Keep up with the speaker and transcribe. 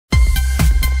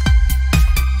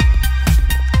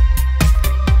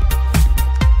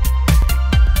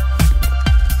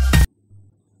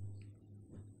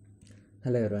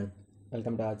Hello everyone,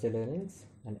 welcome to RPA LEARNERS,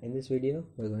 and in this video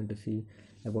we're going to see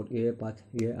about UiPath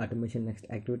UI Automation Next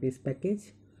Activities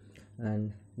package.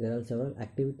 And there are several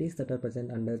activities that are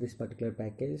present under this particular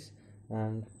package,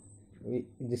 and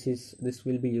this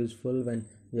will be useful when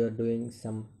you are doing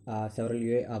some several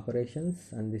UI operations.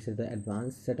 And this is the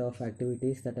advanced set of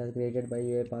activities that are created by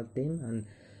UiPath team, and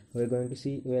we are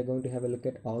going to have a look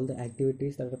at all the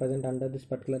activities that are present under this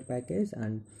particular package,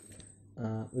 and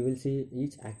we will see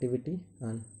each activity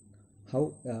and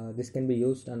how this can be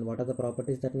used and what are the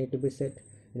properties that need to be set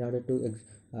in order to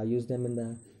use them in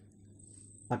the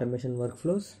automation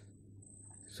workflows.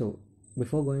 So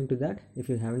before going to that, if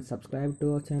you haven't subscribed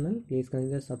to our channel, please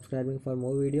consider subscribing for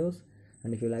more videos,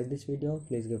 and if you like this video,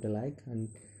 please give it a like, and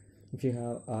if you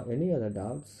have any other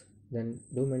doubts, then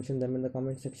do mention them in the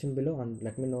comment section below and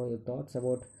let me know your thoughts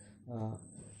about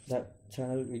the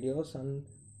channel videos. And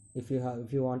if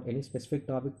you want any specific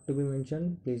topic to be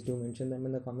mentioned, please do mention them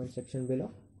in the comment section below.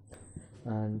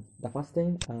 And the first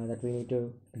thing that we need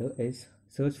to do is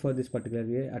search for this particular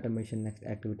UI Automation Next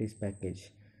Activities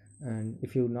package. And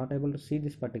if you're not able to see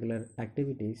this particular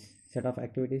set of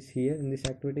activities here in this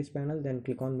activities panel, then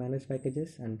click on Manage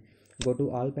Packages and go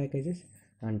to All Packages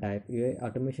and type UI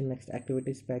Automation Next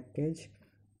Activities package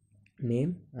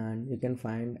name, and you can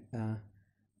find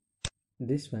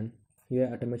this one, UI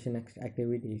Automation Next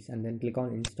Activities, and then click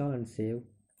on Install and Save.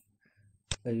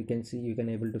 You can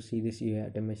able to see this UI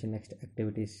Automation Next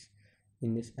Activities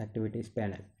in this activities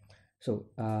panel. So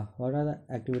what are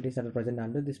the activities that are present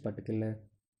under this particular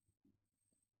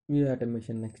UI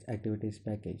Automation Next Activities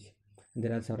package?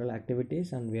 There are several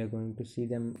activities, and we are going to see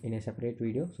them in a separate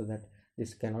video so that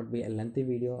this cannot be a lengthy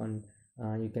video, and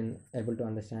you can able to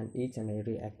understand each and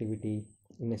every activity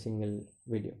in a single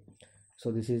video.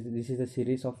 So this is a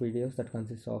series of videos that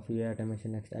consists of UI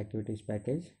Automation Next Activities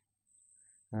package.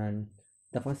 And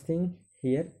the first thing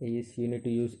here is you need to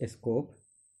use a scope,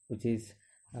 which is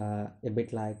a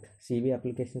bit like CV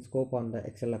application scope on the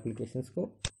Excel application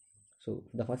scope. So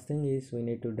the first thing is we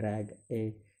need to drag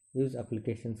a use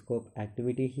application scope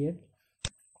activity here,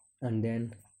 and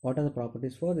then what are the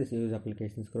properties for this use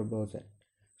application scope browser.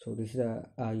 So this is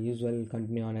a usual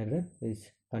continue on error, is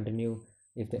continue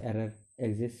if the error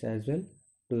exists as well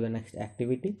to the next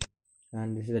activity,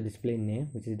 and this is the display name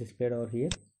which is displayed over here,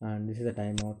 and this is the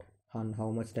timeout on how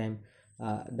much time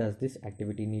does this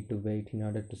activity need to wait in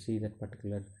order to see that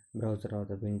particular browser or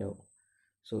the window.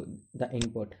 So the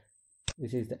input,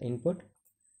 this is the input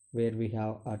where we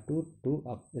have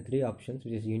three options,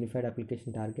 which is unified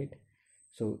application target.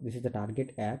 So this is the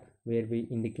target app where we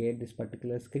indicate this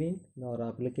particular screen or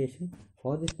application.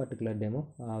 For this particular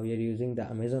demo, we are using the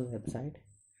Amazon website.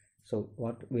 So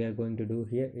what we are going to do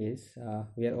here is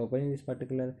we are opening this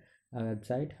particular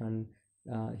website, and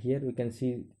here we can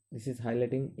see this is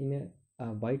highlighting in a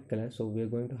white color. So we are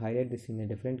going to highlight this in a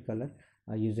different color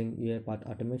using UiPath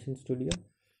Automation Studio.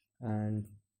 And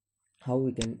how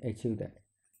we can achieve that,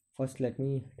 first let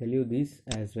me tell you this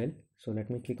as well. So let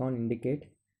me click on indicate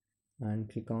and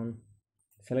click on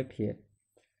select here.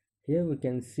 Here we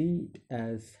can see it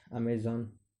as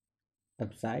Amazon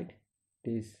website. It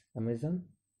is Amazon.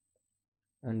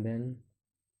 And then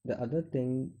the other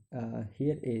thing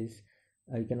here is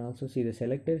you can also see the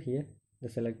selector here, the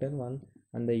selector one,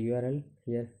 and the URL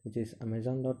here, which is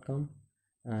amazon.com.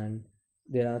 and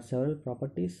there are several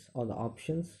properties or the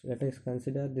options. Let us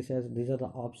consider this as these are the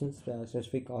options,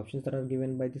 specific options that are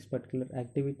given by this particular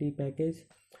activity package.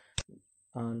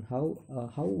 And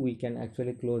how we can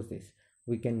actually close this.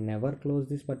 We can never close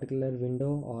this particular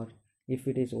window, or if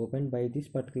it is opened by this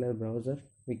particular browser,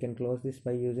 we can close this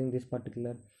by using this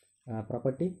particular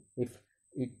property. If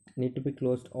it need to be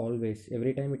closed always,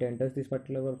 every time it enters this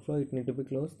particular workflow it need to be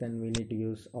closed, then we need to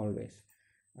use always.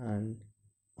 And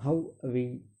how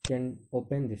we can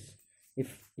open this,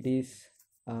 if it is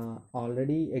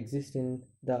already exists in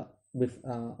the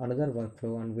another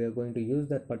workflow and we are going to use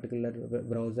that particular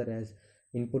browser as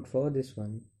input for this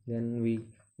one, then we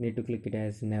need to click it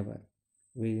as never.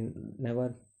 We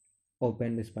never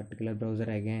open this particular browser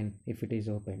again if it is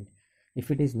opened. If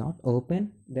it is not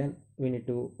open, then we need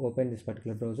to open this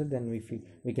particular browser. Then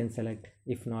we can select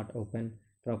if not open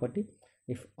property.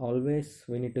 If always,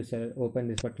 we need to open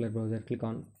this particular browser, click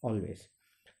on always.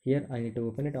 Here I need to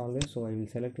open it always, so I will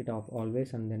select it off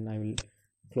always, and then I will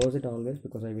close it always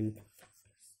because I will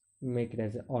make it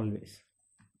as always.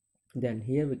 Then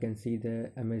here we can see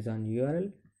the Amazon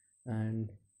URL,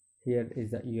 and here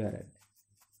is the URL.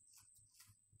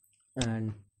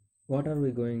 And what are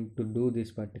we going to do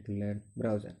this particular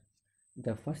browser?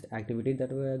 The first activity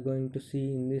that we are going to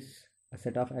see in this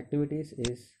set of activities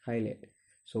is highlight.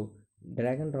 So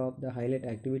drag and drop the highlight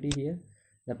activity here,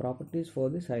 The properties for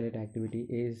this highlight activity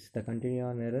is the continue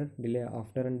on error, delay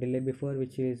after and delay before,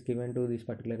 which is given to this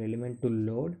particular element to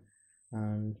load,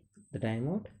 and the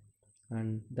timeout.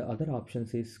 And the other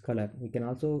options is color. We can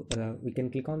also we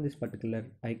can click on this particular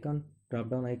icon, drop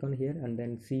down icon here, and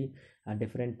then see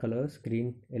different colors: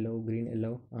 green,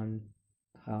 yellow, and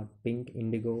pink,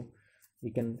 indigo.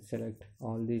 We can select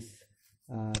all these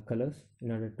colors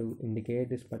in order to indicate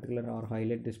this particular or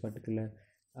highlight this particular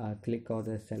click or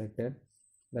the selector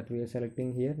that we are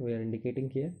selecting here, we are indicating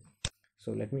here.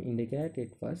 So let me indicate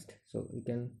it first. So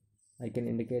I can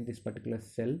indicate this particular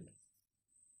cell,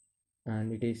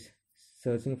 and it is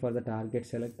searching for the target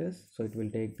selectors, so it will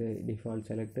take the default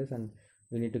selectors, and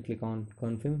we need to click on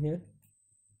confirm here,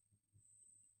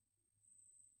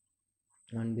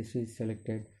 and this is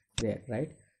selected there,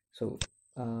 right? So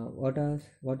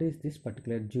what is this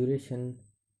particular duration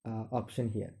option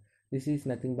here? This is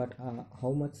nothing but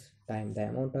how much time, the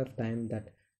amount of time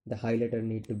that the highlighter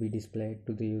need to be displayed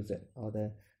to the user or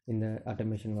in the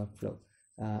automation workflow.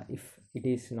 If it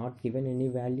is not given any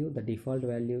value, the default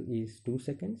value is 2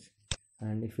 seconds,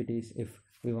 and if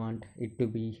we want it to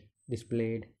be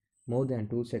displayed more than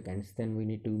 2 seconds, then we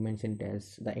need to mention it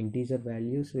as the integer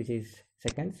values, which is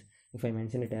seconds. If I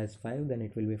mention it as 5, then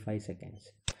it will be 5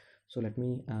 seconds. So let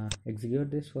me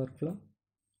execute this workflow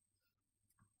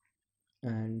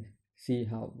and see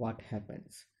what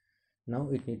happens. Now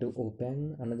it need to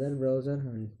open another browser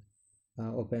and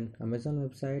open Amazon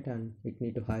website, and it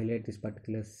need to highlight this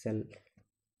particular cell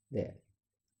there.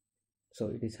 So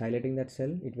it is highlighting that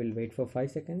cell. It will wait for 5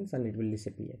 seconds and it will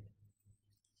disappear.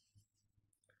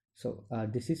 So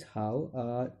this is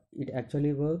how it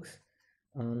actually works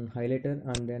on highlighter,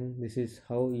 and then this is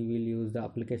how you will use the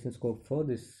application scope for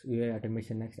this UI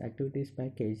automation next activities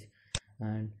package.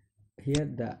 And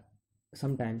here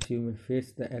sometimes you may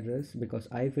face the errors, because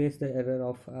I face the error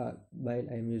of while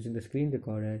I am using the screen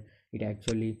recorder, it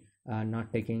actually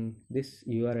not taking this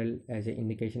URL as an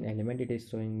indication element. It is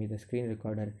showing me the screen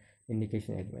recorder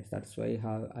indication elements. That's why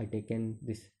how I taken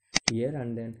this here,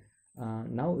 and then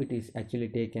now it is actually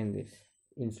taken this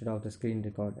instead of the screen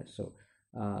recorder. So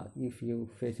if you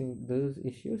facing those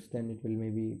issues, then it will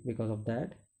maybe because of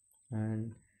that.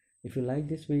 And if you like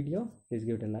this video, please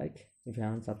give it a like. If you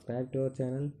haven't subscribed to our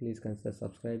channel, please consider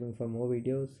subscribing for more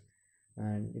videos.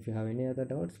 And if you have any other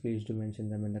doubts, please do mention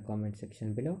them in the comment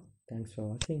section below. Thanks for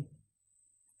watching.